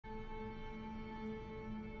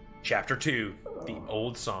Chapter 2, The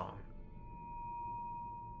Old Song.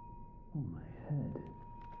 Oh, my head.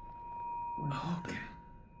 What happened?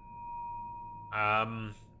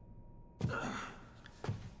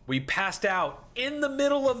 We passed out in the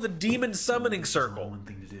middle of the demon summoning circle. One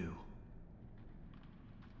thing to do.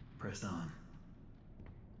 Press on.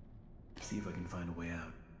 See if I can find a way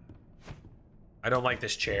out. I don't like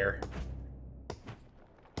this chair.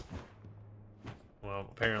 Well,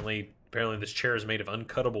 apparently this chair is made of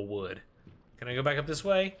uncuttable wood. Can I go back up this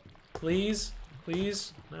way? Please?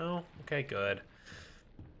 Please? No? Okay, good.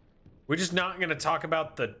 We're just not gonna talk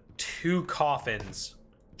about the 2 coffins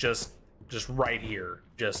just right here.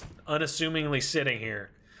 Just unassumingly sitting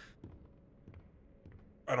here.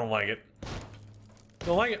 I don't like it.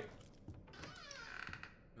 Don't like it.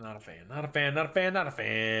 Not a fan, not a fan, not a fan, not a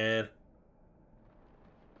fan.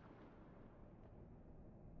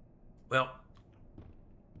 Well,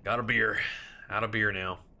 got a beer. Out of beer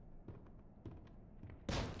now.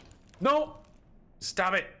 No!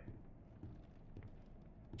 Stop it!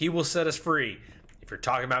 He will set us free. If you're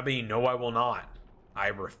talking about me, no, I will not. I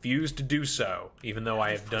refuse to do so, even though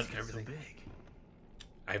I have done everything.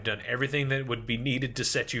 I have done everything that would be needed to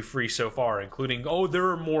set you free so far, including, oh, there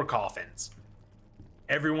are more coffins.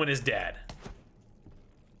 Everyone is dead.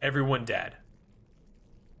 Everyone dead.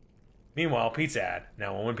 Meanwhile, Pizza ad.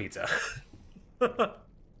 Now on one pizza.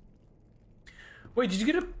 Wait, did you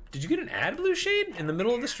get an ad, Blue Shade, in the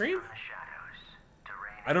middle of the stream?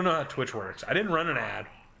 I don't know how Twitch works. I didn't run an ad.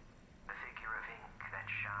 The figure of ink that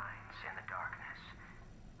shines in the darkness.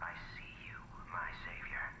 I see you, my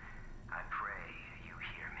savior. I pray you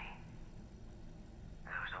hear me.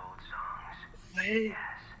 Those old songs.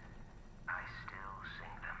 Yes, I still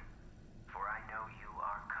sing them. For I know you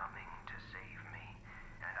are coming to save me,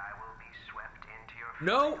 and I will be swept into your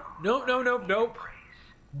No. praise.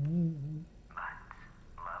 But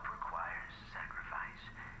love requires sacrifice.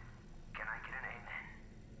 Can I get an amen?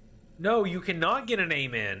 No, you cannot get an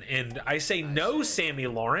amen. And I say no, Sammy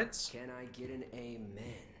Lawrence. Can I get an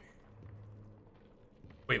amen?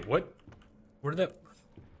 Wait, what? Where did that...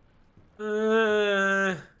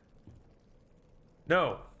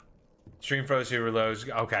 No. Stream froze, super lows.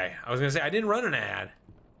 Okay, I was gonna say, I didn't run an ad.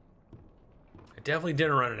 I definitely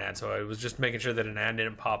didn't run an ad, so I was just making sure that an ad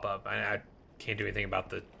didn't pop up. I can't do anything about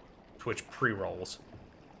the Twitch pre-rolls.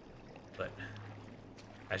 But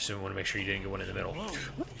I just want to make sure you didn't get one in the middle. Can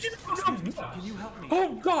you help me?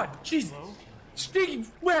 Oh God, jeez. Sticky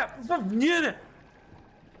rap.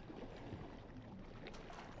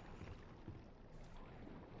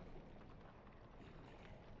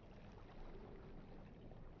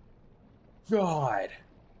 God.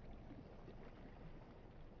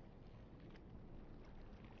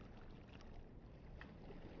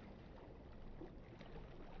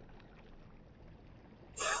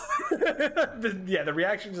 The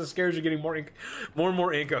reactions and scares are getting more and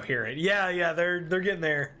more incoherent. Yeah, they're getting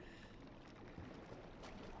there.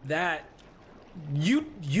 That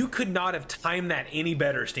you could not have timed that any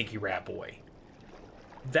better, Stinky Rat Boy.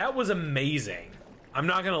 That was amazing. I'm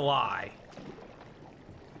not gonna lie.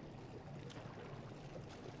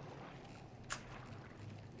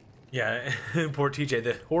 Yeah, poor TJ.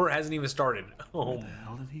 The horror hasn't even started. Oh. Where the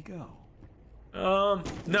hell did he go?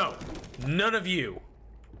 No. None of you.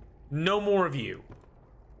 No more of you.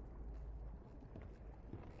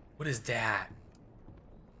 What is that?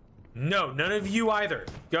 No, none of you either.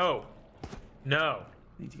 Go. No.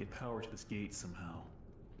 Need to get power to this gate somehow.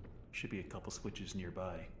 Should be a couple switches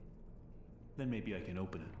nearby. Then maybe I can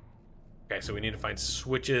open it. Okay, so we need to find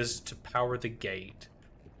switches to power the gate.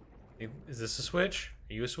 Is this a switch?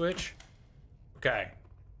 Are you a switch? Okay.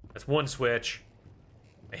 That's one switch.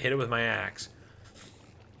 I hit it with my axe.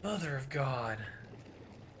 Mother of God.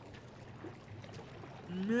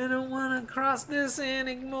 I don't want to cross this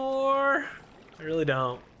anymore. I really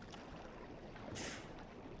don't.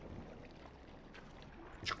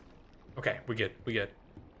 Okay, we good. We good.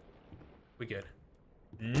 We good.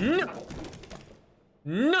 No!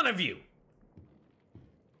 None of you!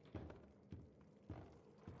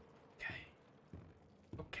 Okay.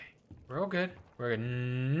 Okay. We're all good. We're good.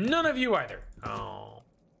 None of you either. Oh.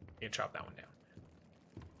 Can't chop that one down.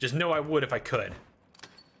 Just know I would if I could.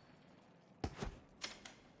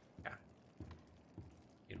 Yeah.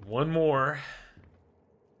 Get one more.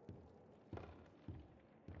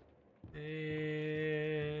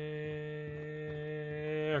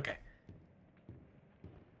 Okay.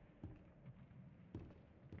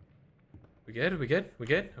 We good? We good? We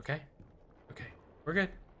good? Okay. Okay. We're good.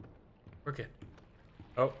 We're good.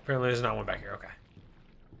 Oh, apparently there's not one back here. Okay.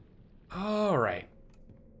 All right.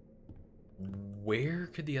 Where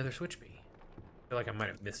could the other switch be? feel like I might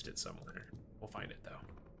have missed it somewhere. We'll find it though.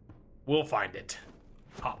 We'll find it.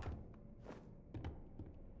 Hop.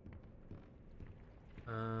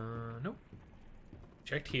 Nope.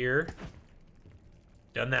 Checked here.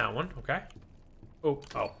 Done that one. Okay. Oh.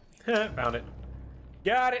 Found it.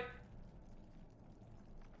 Got it.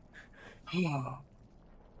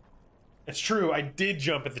 It's true. I did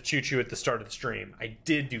jump at the choo-choo at the start of the stream. I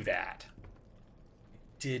did do that.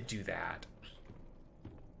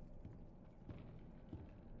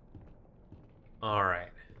 All right.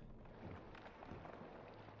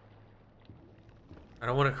 I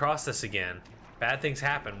don't want to cross this again. Bad things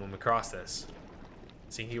happen when we cross this.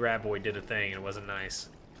 Stinky Rat Boy did a thing and it wasn't nice.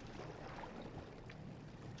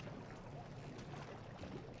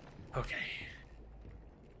 Okay.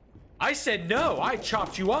 I said no. I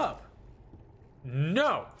chopped you up.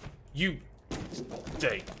 No. You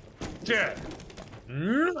stay dead.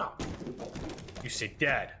 No. You stay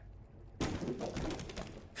dead.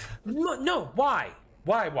 No. Why?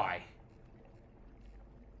 Why?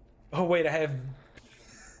 Oh, wait. I have...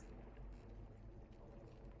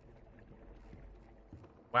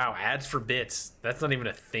 Wow, ads for bits. That's not even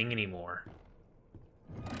a thing anymore.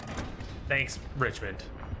 Thanks, Richmond.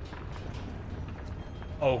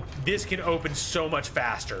 Oh, this can open so much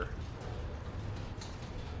faster.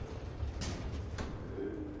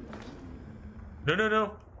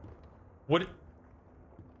 No. What?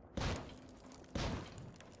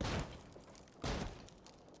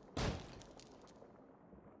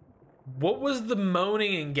 What was the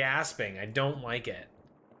moaning and gasping? I don't like it.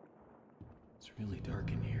 It's really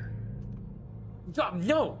dark in here.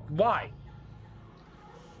 No, why?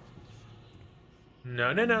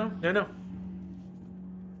 No.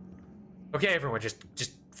 Okay, everyone, just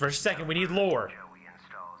for a second, we need lore. Joey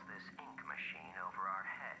installs this ink machine over our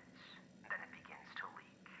heads. Then it begins to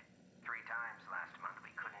leak. 3 times last month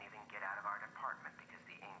we couldn't even get out of our department because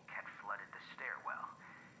the ink had flooded the stairwell.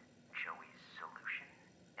 Joey's solution?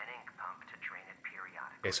 An ink pump to drain it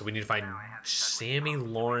periodically. Okay, so we need to find Sammy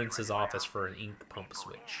Lawrence's office for an ink pump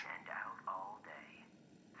switch. And out all day.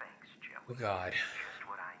 Thanks, Joey. Oh God. Just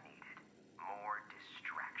what I needed. More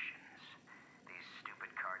distractions. These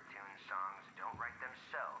stupid cartoon songs don't write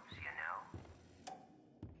themselves, you know?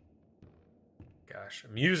 Gosh,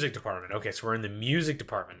 music department. Okay, so we're in the music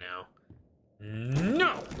department now.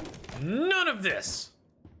 No! None of this!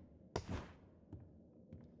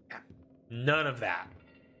 None of that.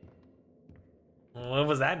 What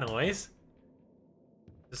was that noise?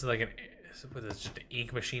 This is like an... What is this, just an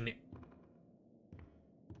ink machine?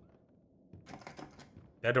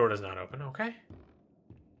 That door does not open, okay.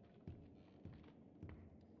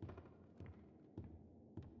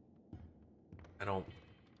 I don't...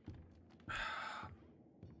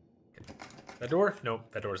 That door?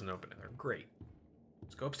 Nope, that door isn't open either. Great.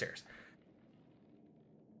 Let's go upstairs.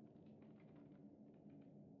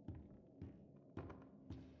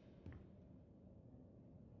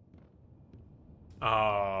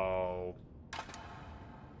 Oh.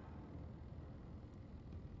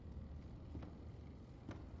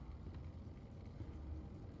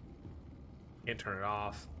 Can't turn it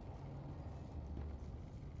off.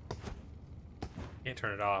 Can't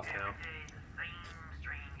turn it off now. Every day the same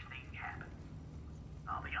strange thing happens.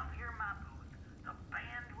 I'll be up here in my booth, the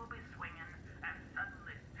band will be swinging, and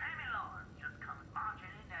suddenly Sammy Lawrence just comes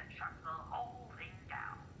marching in and shuts the whole thing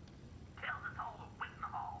down. Tells us all to wait in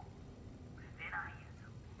the hall. Then I hear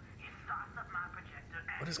him. He starts up my projector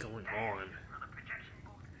and What is going dashes on? from the projection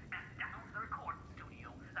booth and down to the recording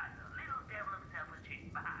studio like the little devil himself was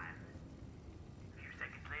chasing behind. A few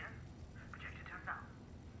seconds later, projector turns on.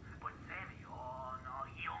 But Sammy, oh no,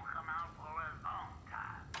 he don't come out for a long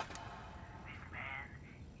time. This man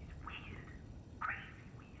is weird. Crazy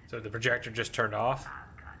weird. So the projector just turned off?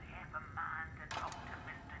 I've got half a mind to talk to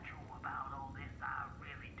Mr. Drew about all this, I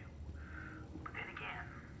really do. But then again,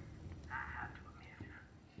 I have to admit,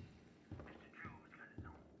 Mr. Drew's got his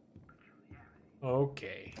own peculiarities.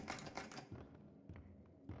 Okay.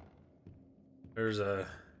 There's a...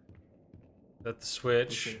 Is that the Looks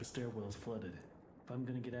switch? like the stairwell's flooded. If I'm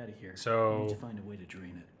gonna get out of here, So- I need to find a way to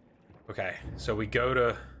drain it. Okay, so we go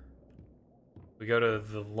to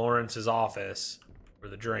the Lawrence's office where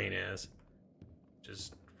the drain is, which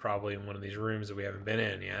is probably in one of these rooms that we haven't been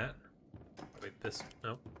in yet. Wait, this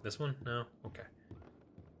one? No? Okay.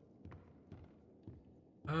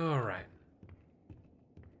 Alright.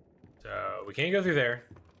 So we can't go through there.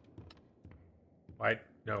 Why?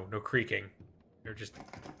 No creaking. They're just...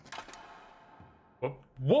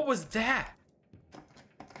 What was that?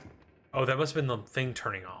 Oh, that must have been the thing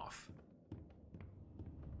turning off.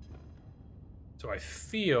 So I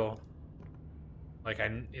feel Like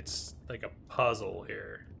it's like a puzzle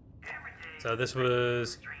here. So this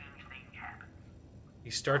was. He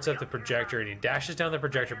starts up the projector and he dashes down the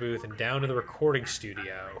projector booth and down to the recording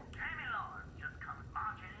studio.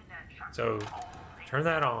 So turn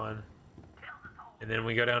that on, and then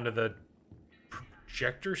we go down to the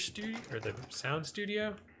projector studio or the sound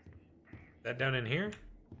studio. Is that down in here?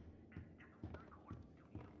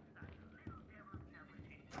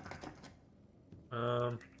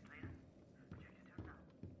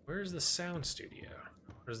 Where's the sound studio?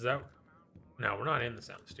 Or is that? No, we're not in the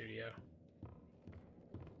sound studio.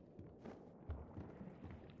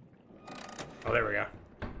 Oh, there we go.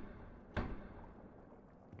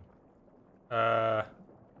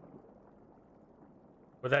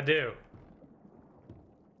 What'd that do?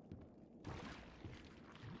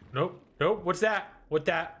 Nope. Nope. What's that? What's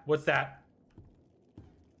that?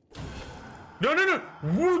 No, no, no!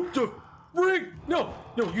 What the frick? No!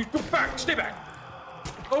 No, you go back! Stay back!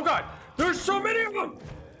 Oh god! There's so many of them!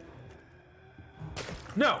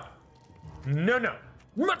 No! No, no!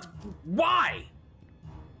 What? Why?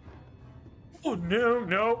 Oh, no,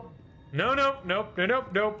 no. No, no, nope, no,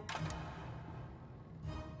 nope, nope.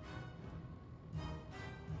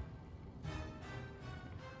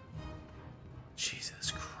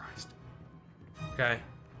 Jesus Christ. Okay.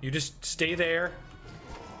 You just stay there.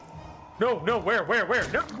 No, no, where?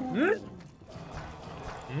 No.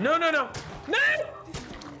 No, no, no. No!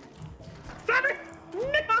 Stop it!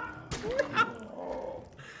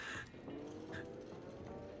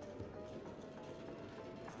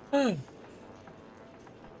 No!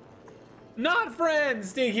 Not friends,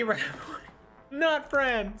 Stinky Rat. Not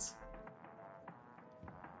friends.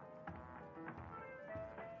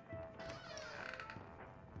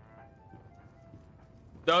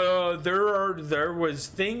 There was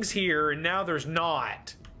things here, and now there's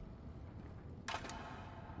not.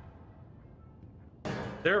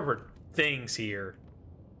 There were things here.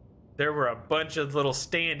 There were a bunch of little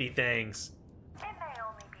standy things. It may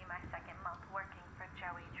only be my second month working for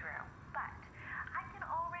Joey Drew, but I can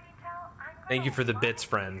already tell I'm going. Thank you for the bits,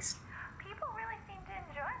 friends. People really seem to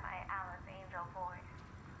enjoy my Alice Angel voice.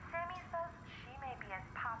 Sammy says she may be as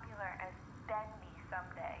popular as Bendy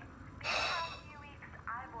someday. These past few weeks,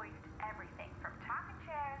 I voiced everything from talking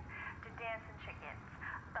chairs to dancing chickens,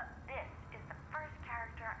 but this is the first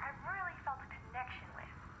character I've really felt a connection with.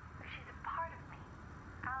 She's a part of me.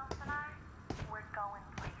 Alice and I, we're going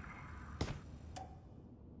places.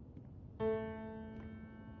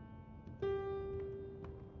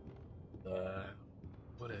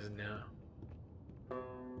 What is it now?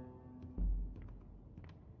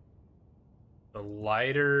 The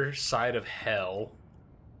lighter side of hell.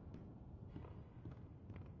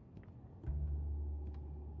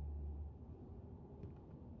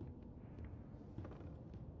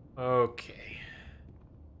 Okay.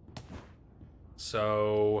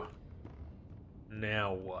 So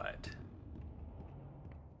now what?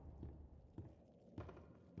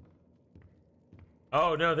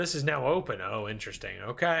 Oh no, this is now open. Oh, interesting.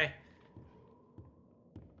 Okay.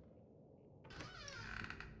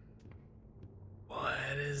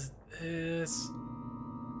 What is this?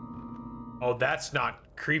 Oh, that's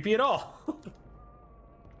not creepy at all.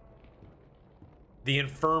 The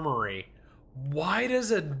infirmary. Why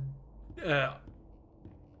does a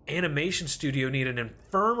animation studio need an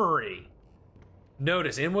infirmary?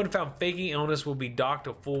 Notice, anyone found faking illness will be docked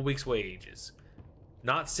a full week's wages.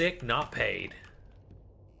 Not sick, not paid.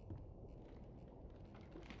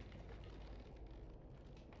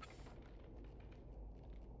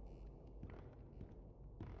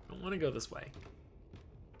 I don't want to go this way.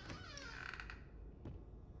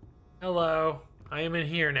 Hello, I am in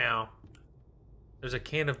here now. There's a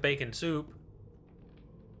can of bacon soup.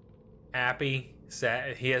 Happy,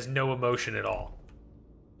 sad. He has no emotion at all.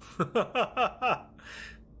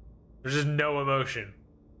 There's just no emotion.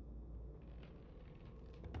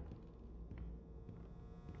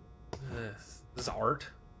 This is art.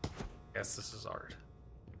 Yes, this is art.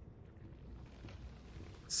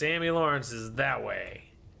 Sammy Lawrence is that way.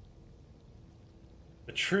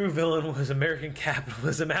 The true villain was American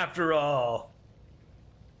capitalism after all.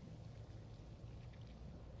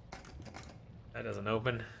 That doesn't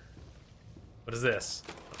open. What is this?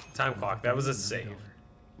 Time clock. That was a save.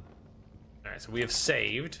 Alright, so we have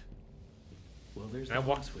saved. Well, there's the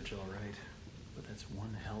lock switch, all right. But that's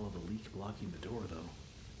one hell of a leak blocking the door, though.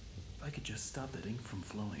 If I could just stop that ink from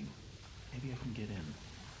flowing, maybe I can get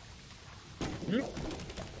in.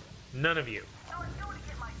 None of you.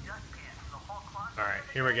 Alright,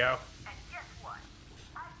 here we go. And guess what?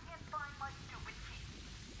 I can't find my stupid key.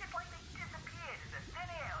 It's like they disappeared into thin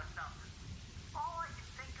air or something. All I can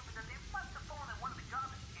think of is that they must have fallen in one of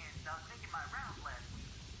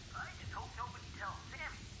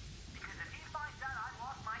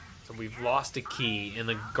we've lost a key in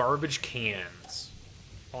the garbage cans.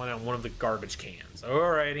 Falling out one of the garbage cans.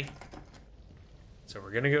 Alrighty. So we're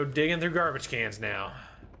gonna go digging through garbage cans now.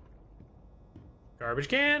 Garbage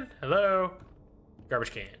can? Hello? Garbage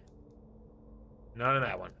can. Not in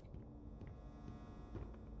that one.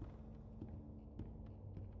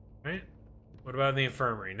 Right? What about the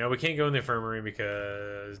infirmary? No, we can't go in the infirmary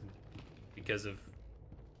because of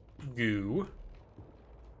goo.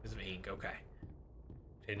 Because of ink, okay.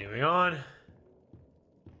 Continuing on.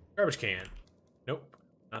 Garbage can. Nope.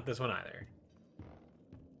 Not this one either.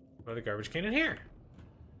 What the garbage can in here?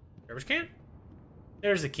 Garbage can?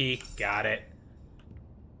 There's the key. Got it.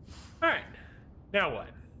 Alright. Now what?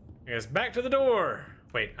 I guess back to the door.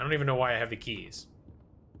 Wait, I don't even know why I have the keys.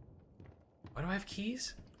 Why do I have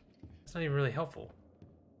keys? That's not even really helpful.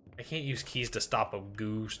 I can't use keys to stop an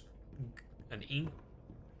ink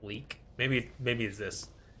leak. Maybe it's this.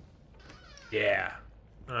 Yeah.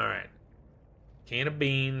 Alright. Can of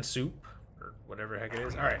bean soup, or whatever the heck it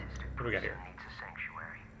is. Alright, what do we got here?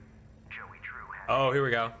 Oh, here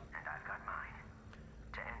we go. And I've got mine.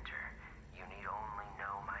 To enter, you need only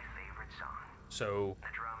know my favorite song. So The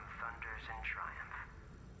drum thunders in triumph.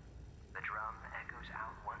 The drum echoes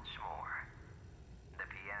out once more. The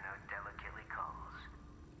piano delicately calls.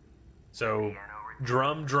 So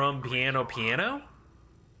drum, piano, piano?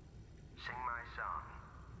 Sing my song,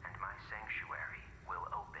 and my sanctuary will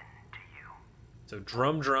open to you. So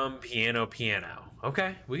drum, piano, piano.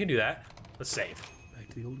 Okay, we can do that. Let's save. Back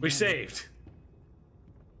to the old We man. saved.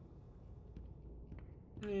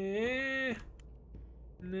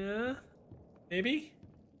 No. Maybe?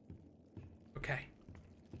 Okay.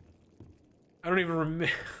 I don't even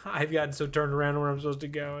remember. I've gotten so turned around where I'm supposed to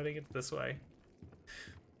go. I think it's this way.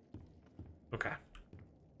 Okay.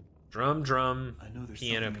 Drum, I know there's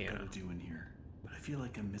piano, something piano. I gotta do in here, but I feel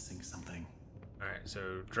like I'm missing something. Alright,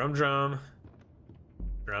 so drum.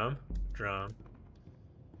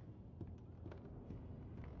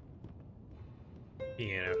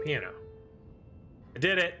 Piano. I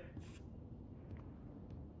did it.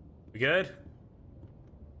 We good?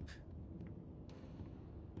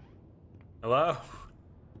 Hello?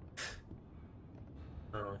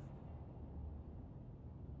 Oh.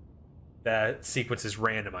 That sequence is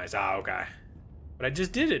randomized. Ah, okay. But I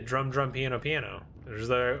just did it. Drum, piano. Is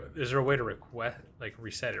there a way to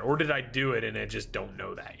reset it? Or did I do it and I just don't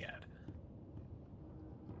know that yet?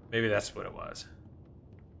 Maybe that's what it was.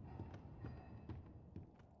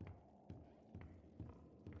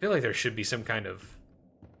 I feel like there should be some kind of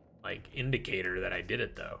indicator that I did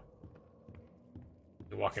it though.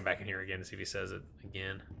 Walking back in here again to see if he says it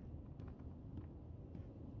again.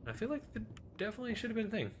 I feel like it definitely should have been a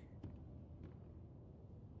thing.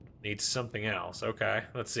 Needs something else. Okay,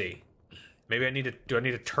 let's see. Maybe I need to. Do I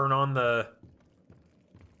need to turn on the?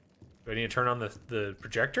 Do I need to turn on the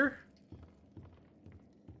projector?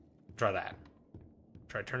 Try that.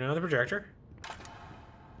 Try turning on the projector.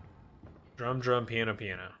 Drum, piano.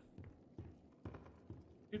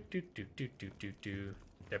 Do.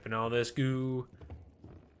 Stepping all this goo.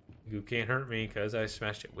 Goo can't hurt me because I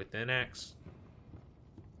smashed it with an axe.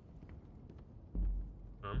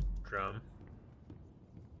 Drum.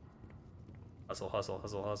 Hustle.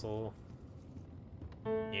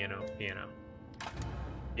 Piano.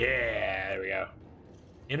 Yeah, there we go.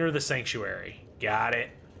 Enter the sanctuary. Got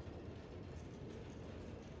it.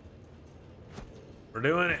 We're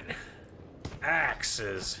doing it.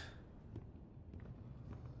 Axes.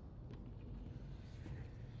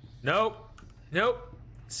 Nope.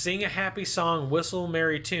 Sing a happy song, whistle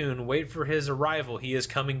merry tune, wait for his arrival, he is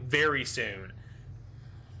coming very soon.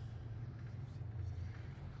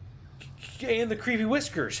 And the creepy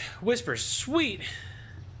whispers, sweet.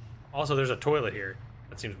 Also, there's a toilet here.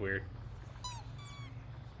 That seems weird.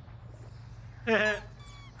 I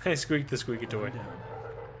squeaked the squeaky toy.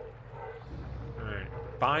 Alright.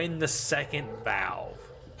 Find the second valve.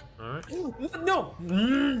 Alright. No!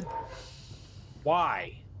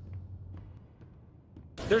 Why?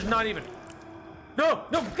 There's not even... No!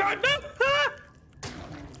 God, no!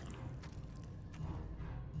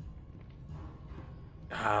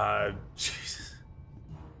 Jesus.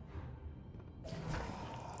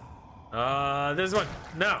 There's one.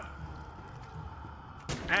 No.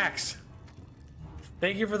 Axe.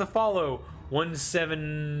 Thank you for the follow.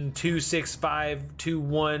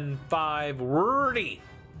 172652115 wordy.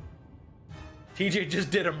 TJ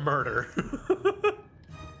just did a murder.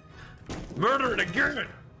 Murder it again.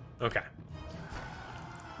 Okay.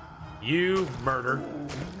 You murder.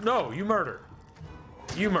 No, you murder.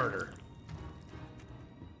 You murder.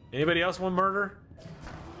 Anybody else want murder?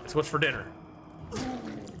 It's what's for dinner.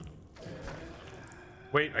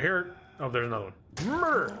 Wait, I hear it. Oh, there's another one.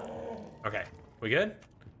 Murder. Okay, we good?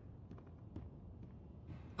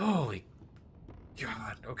 Holy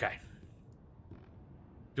God. Okay.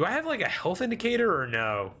 Do I have like a health indicator or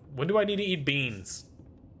no? When do I need to eat beans?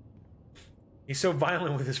 He's so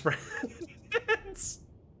violent with his friends.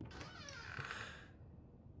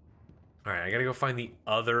 All right, I gotta go find the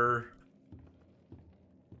other.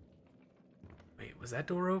 Wait, was that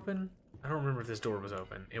door open? I don't remember if this door was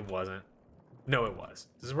open. It wasn't. No, it was.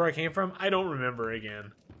 This is where I came from? I don't remember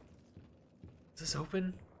again. Is this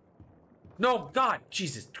open? No, God,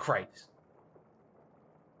 Jesus Christ.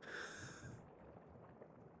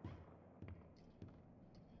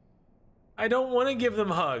 I don't want to give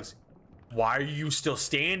them hugs. Why are you still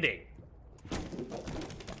standing? All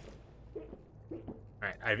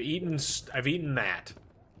right, I've eaten that.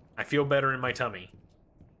 I feel better in my tummy.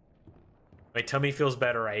 My tummy feels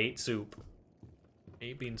better. I ate soup. I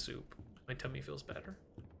ate bean soup. My tummy feels better.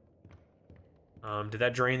 Did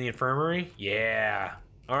that drain the infirmary? Yeah.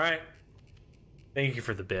 All right. Thank you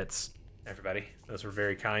for the bits, everybody. Those were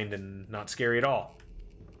very kind and not scary at all.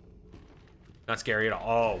 Not scary at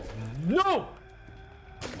all. Oh, no!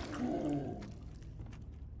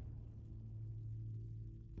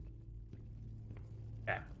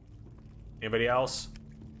 Okay. Anybody else?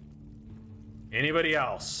 Anybody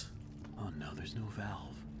else? Oh no, there's no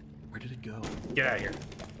valve. Where did it go? Get out of here.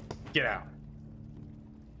 Get out.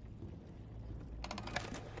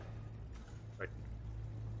 It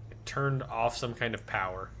turned off some kind of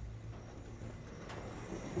power.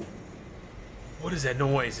 What is that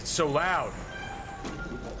noise? It's so loud.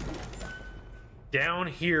 Down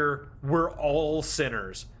here, we're all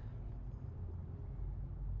sinners.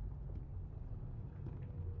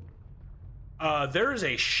 There is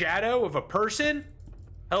a shadow of a person?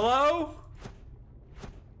 Hello?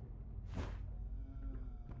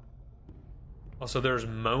 Also, there's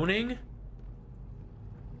moaning.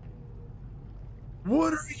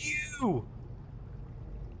 What are you?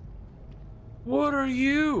 What are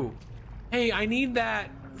you? Hey, I need that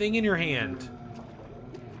thing in your hand.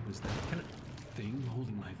 Was that thing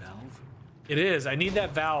holding my valve? It is. I need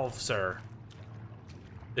that valve, sir.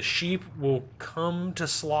 The sheep will come to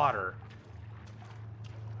slaughter.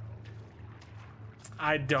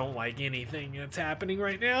 I don't like anything that's happening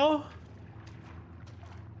right now.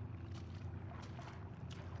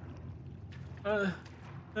 I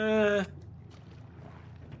love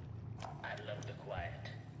the quiet,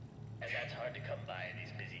 and that's hard to come by in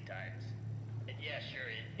these busy times. And yeah, sure,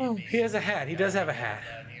 Oh, he has a hat. He does have a hat.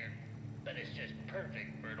 down here, but it's just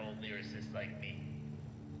perfect for an old lyricist like me.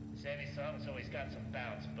 Sammy's songs always got some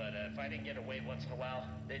bounce, but if I didn't get away once in a while,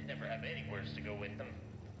 they'd never have any words to go with them.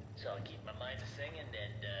 So I'll keep my mind to singing and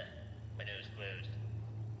my nose closed.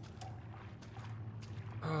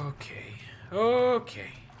 Okay.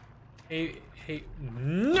 Okay. Hey,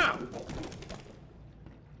 no!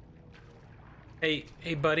 Hey,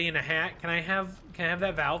 buddy in a hat, can I have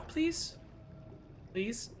that valve, please?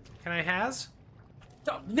 Please? Can I has?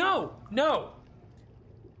 No! No!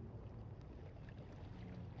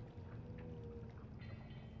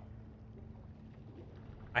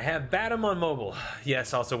 I have Batum on mobile.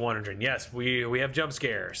 Yes, also wondering. Yes, we have jump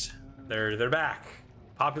scares. They're back.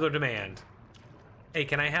 Popular demand. Hey,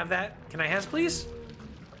 can I have that? Can I has, please?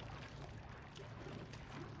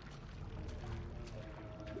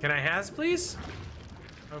 Can I has, please?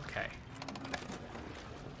 Okay.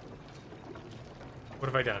 What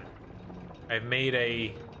have I done? I've made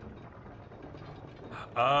a...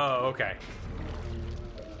 Oh, okay.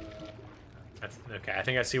 That's, okay, I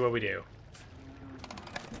think I see what we do.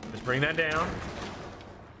 Let's bring that down.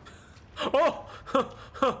 Oh!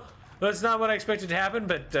 That's not what I expected to happen,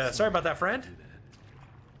 but sorry about that, friend.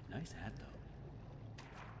 Nice hat, though.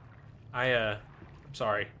 I'm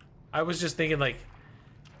sorry. I was just thinking, like,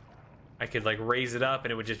 I could, like, raise it up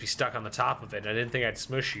and it would just be stuck on the top of it. I didn't think I'd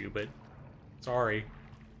smush you, but sorry.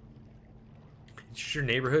 It's just your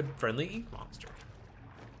neighborhood-friendly ink monster.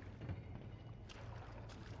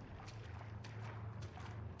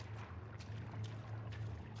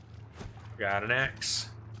 Got an axe.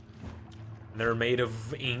 They're made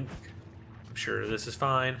of ink. I'm sure this is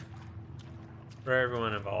fine for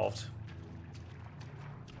everyone involved.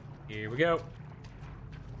 Here we go.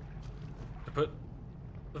 To put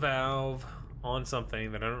the valve on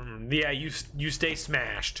something that I don't remember. Yeah, you stay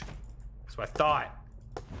smashed. That's what I thought.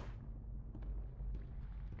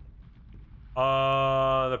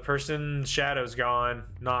 The person's shadow's gone.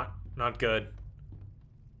 Not good.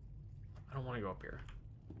 I don't want to go up here.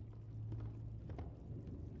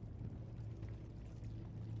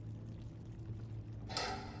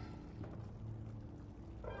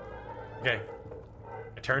 Okay.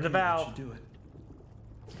 turn the Okay, that valve. should do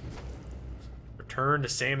it. Return to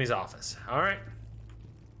Sammy's office. All right.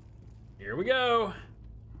 Here we go.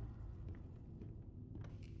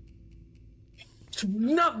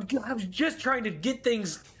 No, I was just trying to get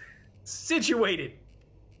things situated.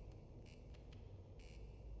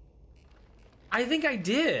 I think I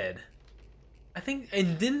did. I think,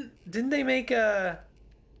 and didn't they make a?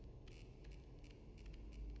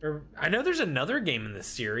 Or I know there's another game in this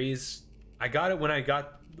series. I got it when I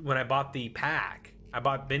bought the pack. I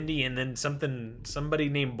bought Bendy and then somebody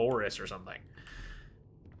named Boris or something.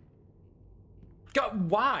 God,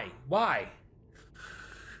 why? Why?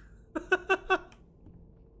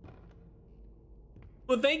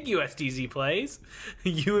 Well, thank you, STZ Plays.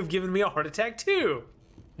 You have given me a heart attack too.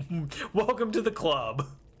 Welcome to the club.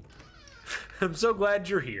 I'm so glad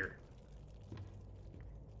you're here.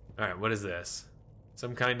 All right, what is this?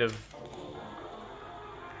 Some kind of...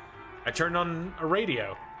 I turned on a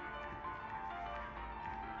radio.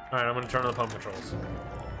 All right, I'm gonna turn on the pump controls.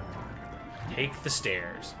 Take the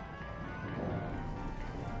stairs.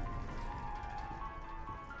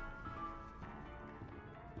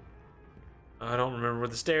 I don't remember where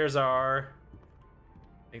the stairs are.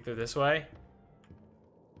 I think they're this way.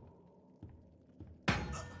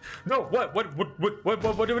 No, what,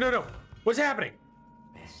 no. What's happening?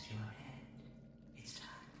 Rest your head. It's time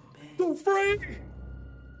for bed. Oh, Frank!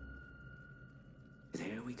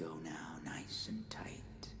 There we go now, nice and tight.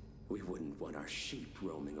 We wouldn't want our sheep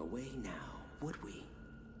roaming away now, would we?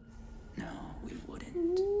 No, we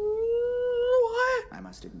wouldn't. What? I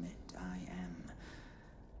must admit, I am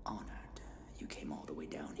honored you came all the way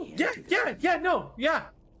down here. Yeah.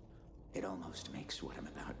 It almost makes what I'm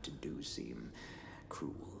about to do seem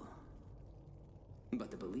cruel.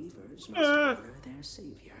 But the believers must honor their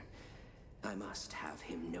savior. I must have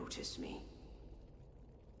him notice me.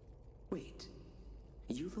 Wait,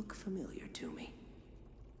 you look familiar to me.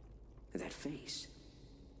 That face.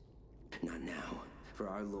 Not now, for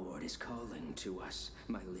our Lord is calling to us,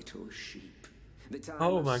 my little sheep. The time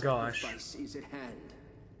Oh my of gosh. sacrifice is at hand.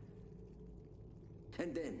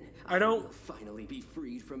 And then I don't- will finally be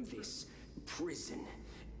freed from this prison,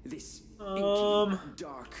 this Um. inky,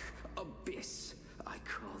 dark abyss I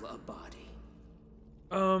call a body.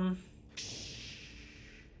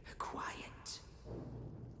 Quiet.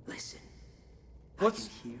 Listen. What's- I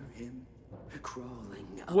can hear him crawling.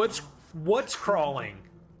 What's crawling?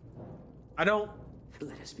 I don't...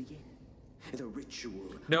 Let us begin. The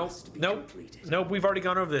ritual No, must be nope, completed. nope, we've already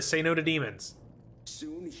gone over this. Say no to demons.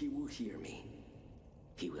 Soon he will hear me.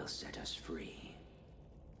 He will set us free.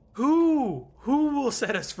 Who will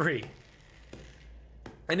set us free?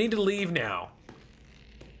 I need to leave now.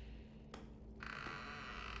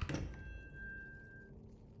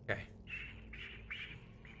 Okay.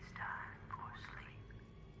 It's time for sleep.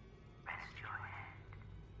 Rest your head.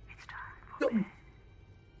 It's time for bed.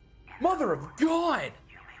 Mother of God!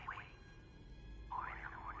 You may wait. Or in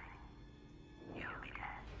the morning, you'll be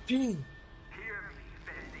dead. Gee. Hear me,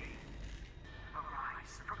 Bendy.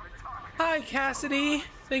 Arise from the dark. Hi, Cassidy.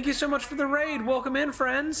 Thank you so much for the raid. Welcome in,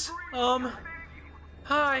 friends.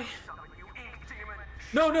 Hi.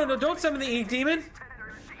 No, don't summon the ink demon.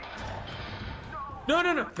 No,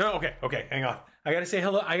 okay, hang on. I gotta say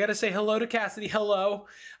hello to Cassidy. Hello.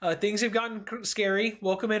 Things have gotten scary.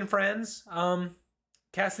 Welcome in, friends.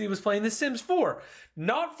 Cassidy was playing The Sims 4.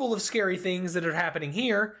 Not full of scary things that are happening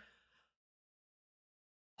here.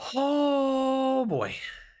 Oh boy.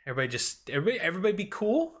 Everybody be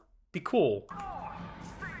cool. Be cool.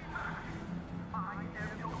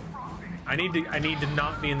 I need to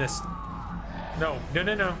not be in this. No.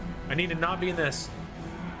 I need to not be in this.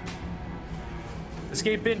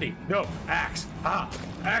 Escape Bendy. No. Axe.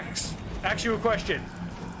 Axe. Ask you a question.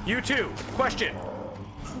 You too. Question.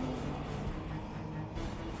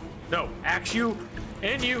 No. Axe you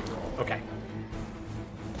and you. Okay.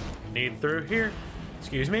 Need through here.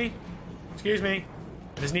 Excuse me.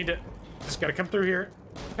 I just gotta come through here.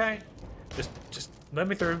 Okay. Just let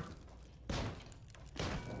me through.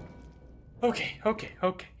 Okay.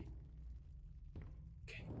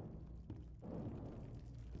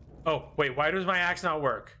 Oh, wait, why does my axe not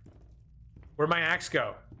work? Where'd my axe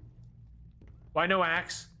go? Why no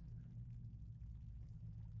axe?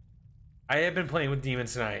 I have been playing with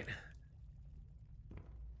demons tonight.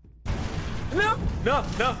 No! No!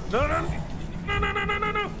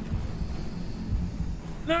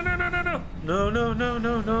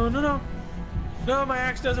 No, my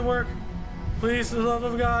axe doesn't work. Please, for the love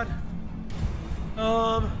of God.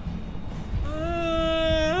 No!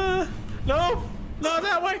 Not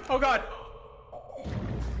that way! Oh God!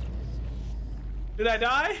 Did I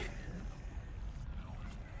die?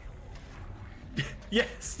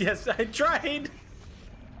 Yes, yes, I tried.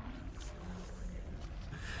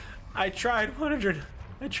 I tried, 100.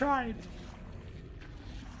 I tried.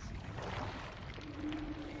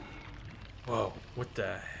 Whoa, what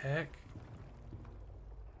the heck?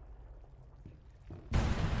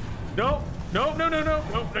 No, no, no, no, no,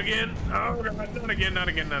 no, again. Oh, God, not again, not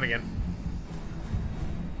again, not again.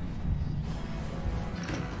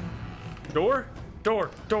 Door,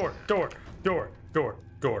 door, door, door, door, door,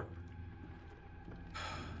 door.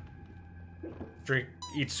 Drink,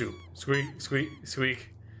 eat soup. Squeak, squeak, squeak.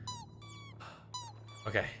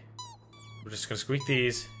 Okay. We're just gonna squeak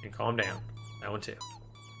these and calm down. That one too.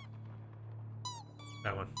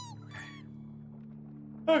 That one.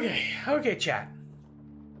 Okay. Okay, okay, chat.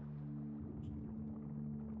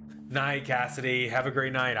 Night, Cassidy. Have a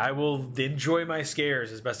great night. I will enjoy my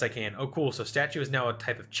scares as best I can. Oh, cool. So statue is now a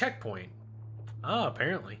type of checkpoint. Oh,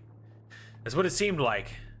 apparently. That's what it seemed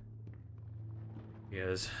like.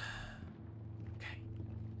 Yes. Okay.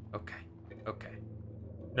 Okay. Okay.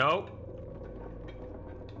 Nope.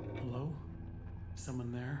 Hello?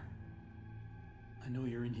 Someone there? I know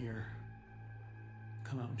you're in here.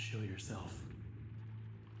 Come out and show yourself.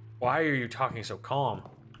 Why are you talking so calm?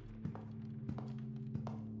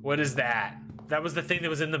 What is that? That was the thing that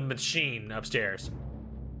was in the machine upstairs.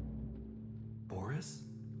 Boris?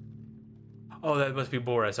 Oh, that must be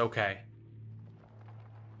Boris. Okay.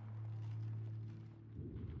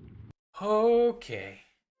 Okay.